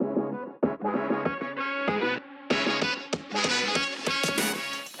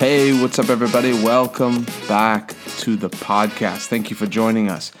what's up, everybody? Welcome back to the podcast. Thank you for joining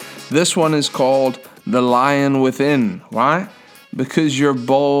us. This one is called The Lion Within. Why? Because you're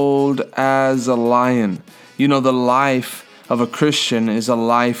bold as a lion. You know, the life of a Christian is a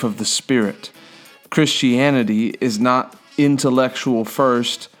life of the Spirit. Christianity is not intellectual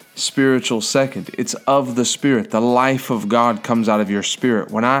first, spiritual second. It's of the Spirit. The life of God comes out of your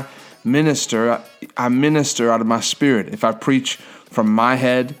spirit. When I minister out of my spirit. If I preach from my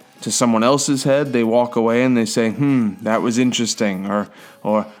head to someone else's head, they walk away and they say, that was interesting, or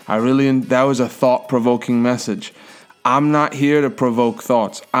that was a thought-provoking message. I'm not here to provoke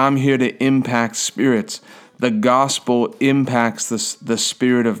thoughts. I'm here to impact spirits. The gospel impacts the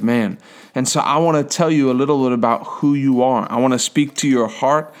spirit of man. And so I want to tell you a little bit about who you are. I want to speak to your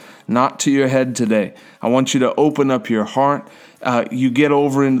heart, not to your head today. I want you to open up your heart. You get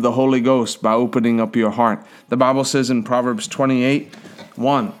over into the Holy Ghost by opening up your heart. The Bible says in Proverbs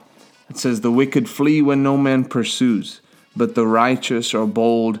 28:1, it says, "The wicked flee when no man pursues, but the righteous are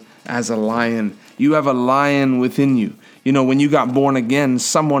bold as a lion." You have a lion within you. You know, when you got born again,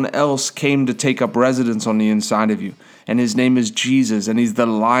 someone else came to take up residence on the inside of you. And his name is Jesus, and he's the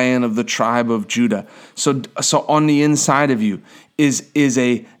Lion of the tribe of Judah. So on the inside of you is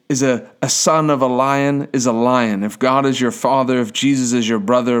a son of a lion is a lion. If God is your father, if Jesus is your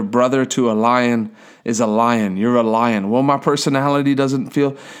brother to a lion is a lion. You're a lion. Well, my personality doesn't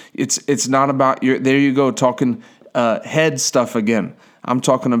feel, it's not about your, there you go, talking head stuff again. I'm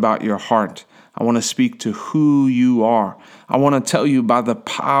talking about your heart. I want to speak to who you are. I want to tell you by the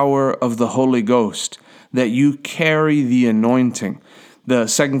power of the Holy Ghost that you carry the anointing. The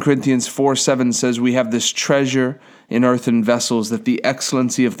 2 Corinthians 4:7 says we have this treasure in earthen vessels, that the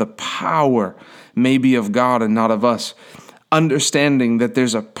excellency of the power may be of God and not of us. Understanding that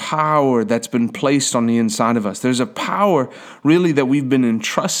there's a power that's been placed on the inside of us. There's a power really that we've been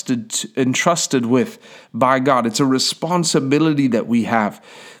entrusted with by God. It's a responsibility that we have.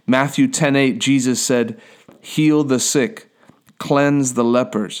 Matthew 10:8, Jesus said, "Heal the sick, cleanse the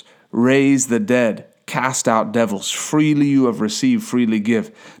lepers, raise the dead, cast out devils. Freely you have received, freely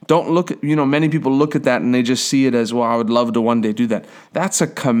give." Don't look at, many people look at that and they just see it as, well, I would love to one day do that. That's a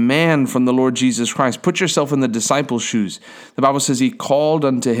command from the Lord Jesus Christ. Put yourself in the disciples' shoes. The Bible says he called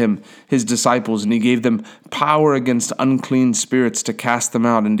unto him his disciples and he gave them power against unclean spirits to cast them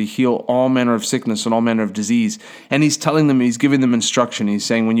out and to heal all manner of sickness and all manner of disease. And he's telling them, he's giving them instruction. He's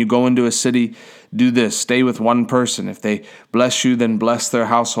saying, when you go into a city, do this. Stay with one person. If they bless you, then bless their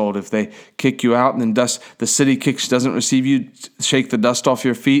household. If they kick you out and then the city doesn't receive you, shake the dust off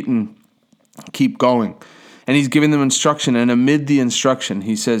your feet and keep going. And he's giving them instruction. And amid the instruction,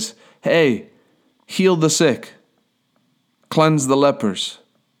 he says, hey, heal the sick, cleanse the lepers,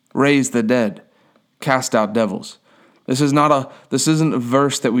 raise the dead, cast out devils. This isn't a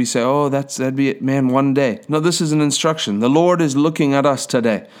verse that we say, oh, that'd be it, man, one day. No, this is an instruction. The Lord is looking at us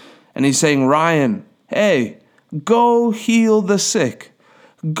today. And he's saying, Ryan, hey, go heal the sick.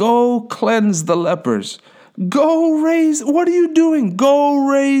 Go cleanse the lepers. What are you doing? Go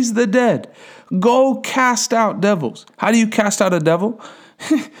raise the dead. Go cast out devils. How do you cast out a devil?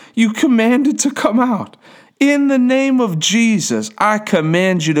 You command it to come out. In the name of Jesus, I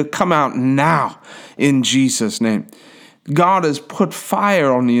command you to come out now in Jesus' name. God has put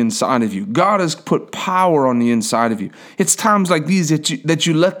fire on the inside of you. God has put power on the inside of you. It's times like these that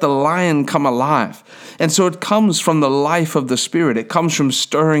you let the lion come alive. And so it comes from the life of the Spirit. It comes from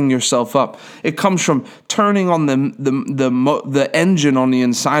stirring yourself up. It comes from turning on the engine on the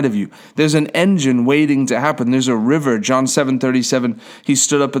inside of you. There's an engine waiting to happen. There's a river. John 7:37, he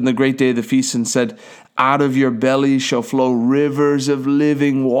stood up in the great day of the feast and said, out of your belly shall flow rivers of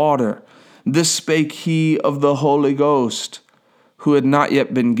living water. This spake he of the Holy Ghost, who had not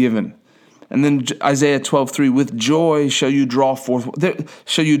yet been given. And then Isaiah 12:3, with joy shall you draw forth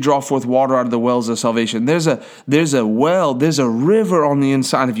water out of the wells of salvation. There's a river on the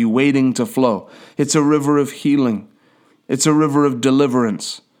inside of you waiting to flow. It's a river of healing. It's a river of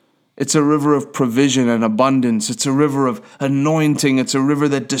deliverance. It's a river of provision and abundance. It's a river of anointing. It's a river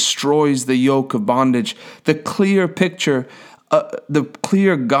that destroys the yoke of bondage. The clear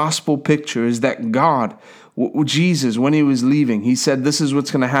gospel picture is that God, Jesus, when he was leaving, he said, this is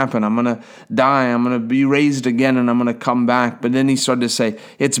what's going to happen. I'm going to die. I'm going to be raised again and I'm going to come back. But then he started to say,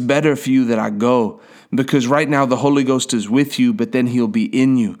 it's better for you that I go, because right now the Holy Ghost is with you, but then he'll be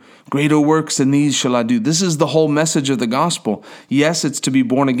in you. Greater works than these shall I do. This is the whole message of the gospel. Yes, it's to be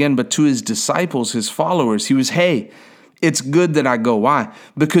born again, but to his disciples, his followers, he was, hey, it's good that I go. Why?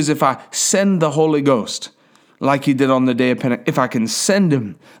 Because if I send the Holy Ghost, like he did on the day of Pentecost, if I can send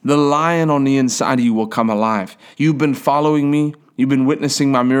him, the lion on the inside of you will come alive. You've been following me. You've been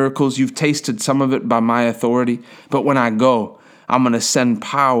witnessing my miracles. You've tasted some of it by my authority. But when I go, I'm going to send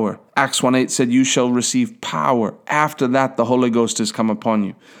power. Acts 1:8 said, you shall receive power. After that, the Holy Ghost has come upon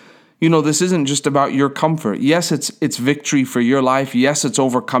you. You know, this isn't just about your comfort. Yes, it's victory for your life. Yes, it's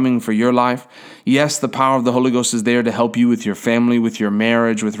overcoming for your life. Yes, the power of the Holy Ghost is there to help you with your family, with your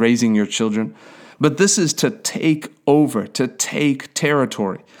marriage, with raising your children. But this is to take over, to take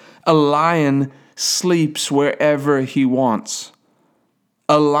territory. A lion sleeps wherever he wants.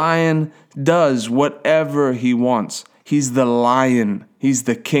 A lion does whatever he wants. He's the lion. He's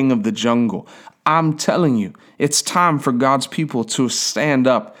the king of the jungle. I'm telling you, it's time for God's people to stand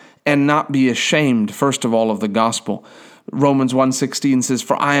up and not be ashamed, first of all, of the gospel. Romans 1:16 says,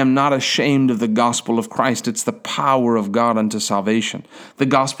 for I am not ashamed of the gospel of Christ. It's the power of God unto salvation. The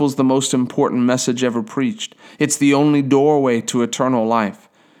gospel is the most important message ever preached. It's the only doorway to eternal life.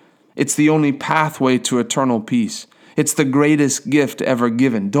 It's the only pathway to eternal peace. It's the greatest gift ever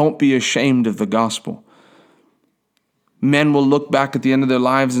given. Don't be ashamed of the gospel. Men will look back at the end of their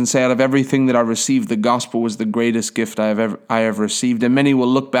lives and say, out of everything that I received, the gospel was the greatest gift I have received. And many will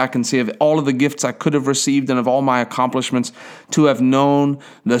look back and say, of all of the gifts I could have received and of all my accomplishments, to have known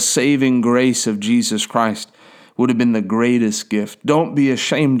the saving grace of Jesus Christ would have been the greatest gift. Don't be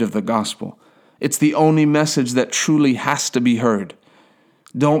ashamed of the gospel. It's the only message that truly has to be heard.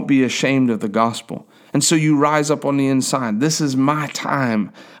 Don't be ashamed of the gospel. And so you rise up on the inside. This is my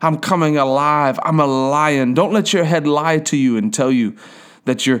time. I'm coming alive. I'm a lion. Don't let your head lie to you and tell you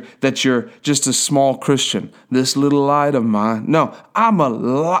that you're just a small Christian. This little light of mine. No,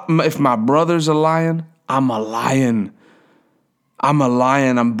 if my brother's a lion, I'm a lion. I'm a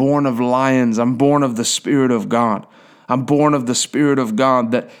lion. I'm born of lions. I'm born of the Spirit of God. I'm born of the Spirit of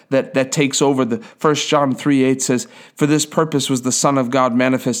God that takes over. The 1 John 3:8 says, for this purpose was the Son of God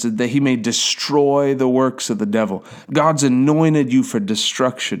manifested, that he may destroy the works of the devil. God's anointed you for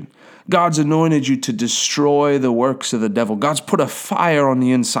destruction. God's anointed you to destroy the works of the devil. God's put a fire on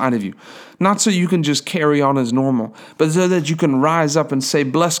the inside of you. Not so you can just carry on as normal, but so that you can rise up and say,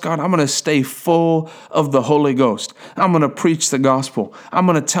 bless God, I'm going to stay full of the Holy Ghost. I'm going to preach the gospel. I'm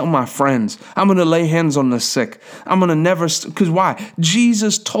going to tell my friends. I'm going to lay hands on the sick. I'm going to never, because why?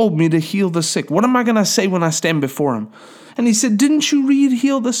 Jesus told me to heal the sick. What am I going to say when I stand before him? And he said, didn't you read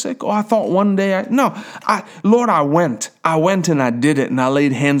heal the sick? Oh, I thought one day Lord, I went and I did it and I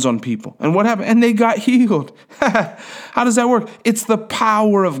laid hands on people. And what happened? And they got healed. How does that work? It's the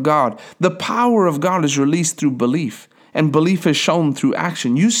power of God. The power of God is released through belief, and belief is shown through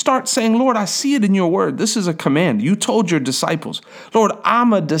action. You start saying, Lord, I see it in your word. This is a command. You told your disciples, Lord,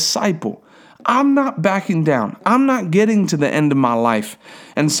 I'm a disciple. I'm not backing down. I'm not getting to the end of my life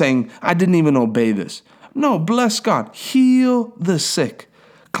and saying, I didn't even obey this. No, bless God. Heal the sick,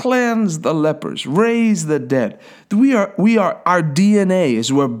 cleanse the lepers, raise the dead. Our DNA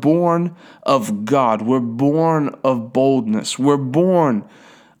is we're born of God. We're born of boldness. We're born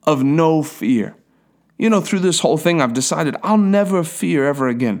of no fear. You know, through this whole thing, I've decided I'll never fear ever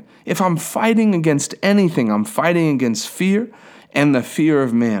again. If I'm fighting against anything, I'm fighting against fear and the fear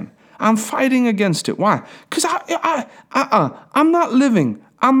of man. I'm fighting against it. Why? Because I'm not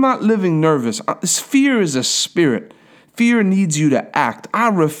living nervous. Fear is a spirit. Fear needs you to act. I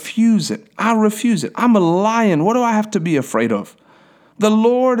refuse it. I'm a lion. What do I have to be afraid of? The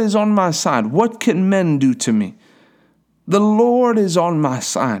Lord is on my side. What can men do to me? The Lord is on my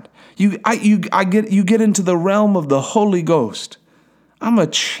side. You get into the realm of the Holy Ghost. I'm a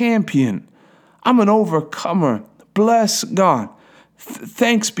champion. I'm an overcomer. Bless God.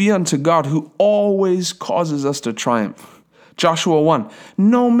 Thanks be unto God who always causes us to triumph. Joshua 1,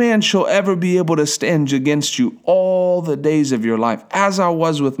 no man shall ever be able to stand against you all the days of your life. As I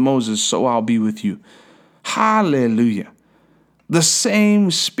was with Moses, so I'll be with you. Hallelujah. The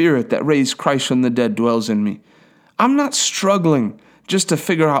same Spirit that raised Christ from the dead dwells in me. I'm not struggling just to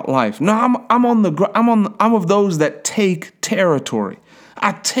figure out life. No, I'm of those that take territory.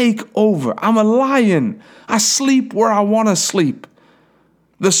 I take over. I'm a lion. I sleep where I want to sleep.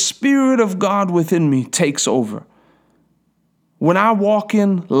 The Spirit of God within me takes over. When I walk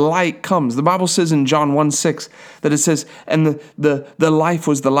in, light comes. The Bible says in John 1:6 that it says, and the life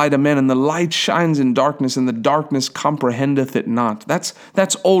was the light of men, and the light shines in darkness, and the darkness comprehendeth it not. That's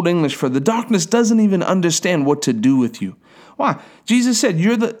Old English for the darkness doesn't even understand what to do with you. Why? Jesus said,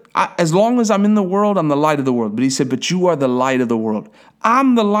 as long as I'm in the world, I'm the light of the world. But he said, but you are the light of the world.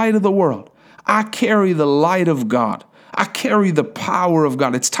 I'm the light of the world. I carry the light of God. I carry the power of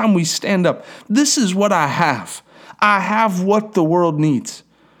God. It's time we stand up. This is what I have. I have what the world needs.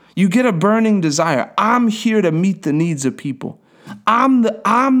 You get a burning desire. I'm here to meet the needs of people. I'm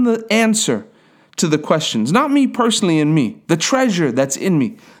the answer to the questions. Not me personally in me, the treasure that's in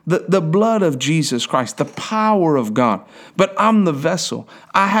me, the blood of Jesus Christ, the power of God. But I'm the vessel.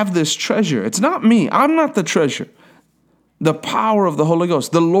 I have this treasure. It's not me. I'm not the treasure. The power of the Holy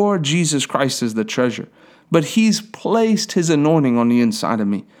Ghost. The Lord Jesus Christ is the treasure. But he's placed his anointing on the inside of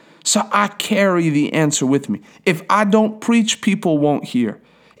me. So I carry the answer with me. If I don't preach, people won't hear.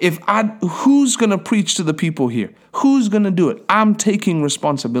 Who's going to preach to the people here? Who's going to do it? I'm taking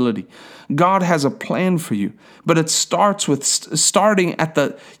responsibility. God has a plan for you, but it starts with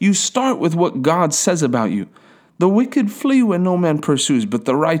you start with what God says about you. The wicked flee when no man pursues, but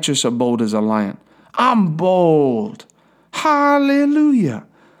the righteous are bold as a lion. I'm bold. Hallelujah.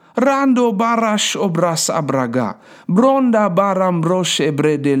 Rando barash obras abraga. Bronda baram broshe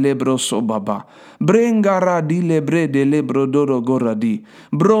brede lebroso baba. Brengara di lebre de lebro doro goradi.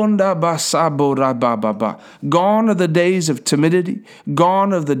 Bronda basabo rabababa. Gone are the days of timidity.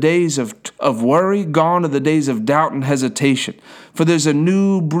 Gone are the days of worry. Gone are the days of doubt and hesitation. For there's a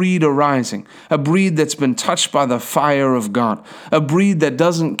new breed arising. A breed that's been touched by the fire of God. A breed that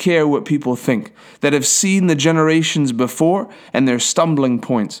doesn't care what people think. That have seen the generations before and their stumbling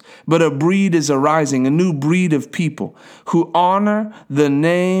points. But a breed is arising, a new breed of people who honor the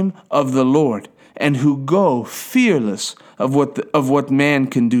name of the Lord and who go fearless of what man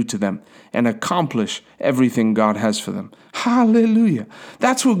can do to them and accomplish everything God has for them. Hallelujah.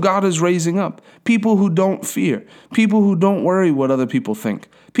 That's who God is raising up. People who don't fear. People who don't worry what other people think.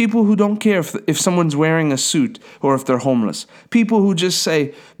 People who don't care if someone's wearing a suit or if they're homeless. People who just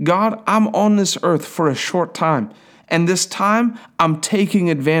say, God, I'm on this earth for a short time. And this time, I'm taking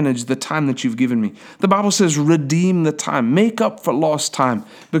advantage of the time that you've given me. The Bible says, redeem the time. Make up for lost time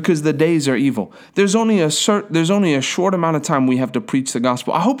because the days are evil. There's only a short amount of time we have to preach the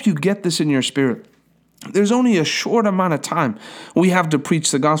gospel. I hope you get this in your spirit. There's only a short amount of time we have to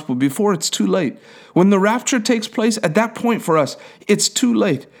preach the gospel before it's too late. When the rapture takes place, at that point for us, it's too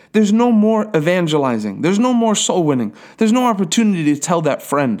late. There's no more evangelizing. There's no more soul winning. There's no opportunity to tell that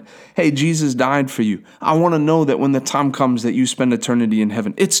friend, hey, Jesus died for you. I want to know that when the time comes that you spend eternity in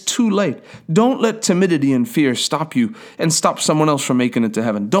heaven. It's too late. Don't let timidity and fear stop you and stop someone else from making it to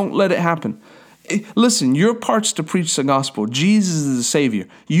heaven. Don't let it happen. Listen, your part's to preach the gospel. Jesus is the Savior.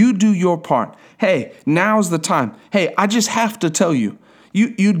 You do your part. Hey, now's the time. Hey, I just have to tell you,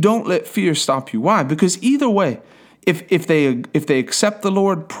 you don't let fear stop you. Why? Because either way, if they accept the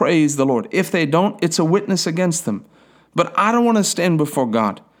Lord, praise the Lord. If they don't, it's a witness against them. But I don't want to stand before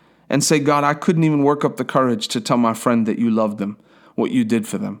God and say, God, I couldn't even work up the courage to tell my friend that you loved them, what you did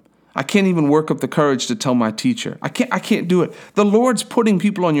for them. I can't even work up the courage to tell my teacher. I can't do it. The Lord's putting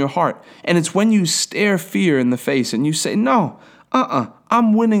people on your heart. And it's when you stare fear in the face and you say, no,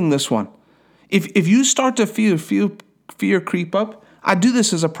 I'm winning this one. If you start to feel fear creep up, I do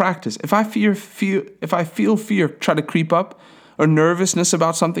this as a practice. If I feel fear try to creep up or nervousness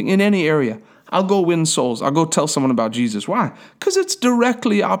about something in any area, I'll go win souls. I'll go tell someone about Jesus. Why? Because it's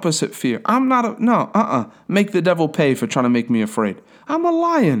directly opposite fear. Make the devil pay for trying to make me afraid. I'm a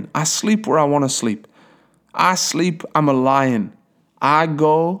lion. I sleep where I want to sleep. I'm a lion. I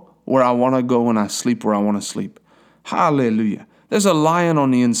go where I want to go and I sleep where I want to sleep. Hallelujah. There's a lion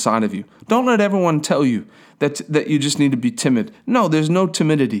on the inside of you. Don't let everyone tell you that you just need to be timid. No, there's no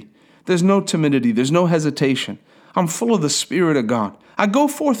timidity. There's no timidity. There's no hesitation. I'm full of the Spirit of God. I go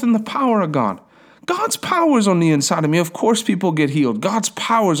forth in the power of God. God's power is on the inside of me. Of course people get healed. God's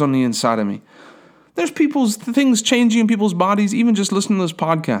power is on the inside of me. There's things changing in people's bodies, even just listening to this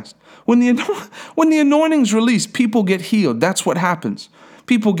podcast. When the anointing's released, people get healed. That's what happens.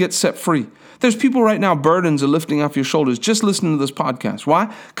 People get set free. There's people right now, burdens are lifting off your shoulders just listening to this podcast.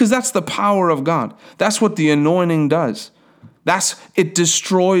 Why? Because that's the power of God. That's what the anointing does. It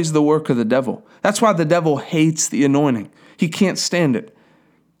destroys the work of the devil. That's why the devil hates the anointing. He can't stand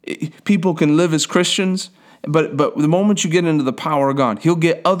it. People can live as Christians, but the moment you get into the power of God, he'll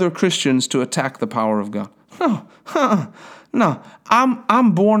get other Christians to attack the power of God. No.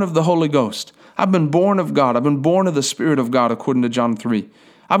 I'm born of the Holy Ghost. I've been born of God. I've been born of the Spirit of God, according to John 3.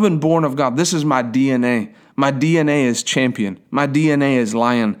 I've been born of God. This is my DNA. My DNA is champion. My DNA is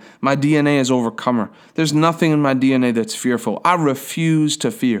lion. My DNA is overcomer. There's nothing in my DNA that's fearful. I refuse to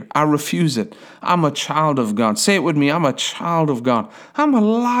fear. I refuse it. I'm a child of God. Say it with me. I'm a child of God. I'm a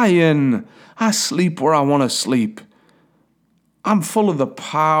lion. I sleep where I want to sleep. I'm full of the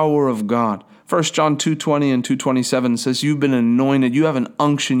power of God. 1 John 2:20 and 2:27 says, you've been anointed. You have an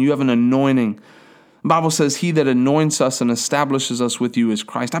unction. You have an anointing. The Bible says, he that anoints us and establishes us with you is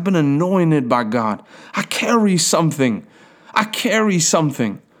Christ. I've been anointed by God. I carry something.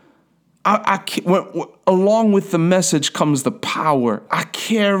 Along with the message comes the power. I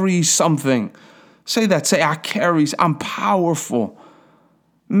carry something. Say that. Say, I'm powerful.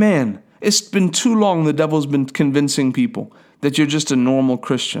 Man, it's been too long the devil's been convincing people that you're just a normal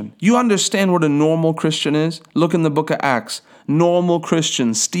Christian. You understand what a normal Christian is? Look in the book of Acts. Normal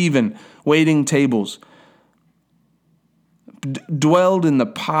Christian, Stephen, waiting tables, dwelled in the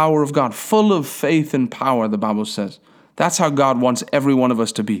power of God, full of faith and power, the Bible says. That's how God wants every one of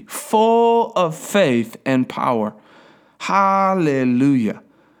us to be, full of faith and power. Hallelujah.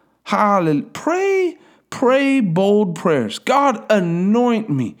 Hallelujah. Pray bold prayers. God, anoint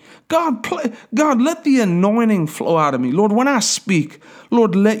me. God, let the anointing flow out of me. Lord, when I speak,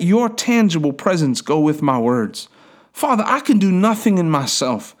 Lord, let your tangible presence go with my words. Father, I can do nothing in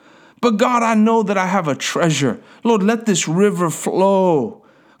myself, but God, I know that I have a treasure. Lord, let this river flow.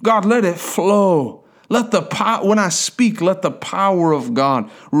 God, let it flow. When I speak, let the power of God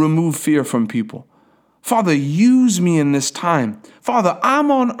remove fear from people. Father, use me in this time. Father,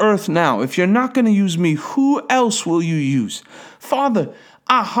 I'm on earth now. If you're not going to use me, who else will you use? Father,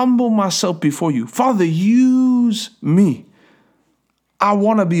 I humble myself before you. Father, use me. I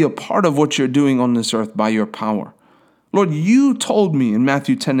want to be a part of what you're doing on this earth by your power. Lord, you told me in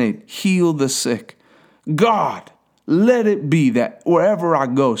Matthew 10:8, heal the sick. God, let it be that wherever I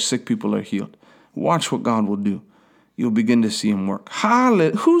go, sick people are healed. Watch what God will do. You'll begin to see him work.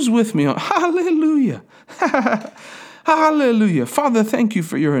 Who's with me? Hallelujah. Hallelujah. Father, thank you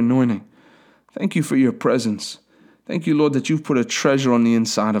for your anointing. Thank you for your presence. Thank you, Lord, that you've put a treasure on the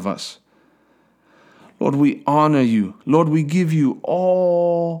inside of us. Lord, we honor you. Lord, we give you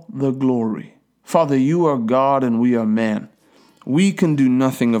all the glory. Father, you are God and we are man. We can do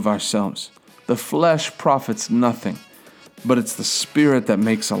nothing of ourselves. The flesh profits nothing, but it's the Spirit that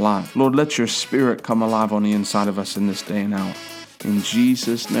makes alive. Lord, let your Spirit come alive on the inside of us in this day and hour. In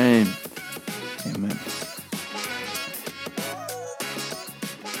Jesus' name, amen.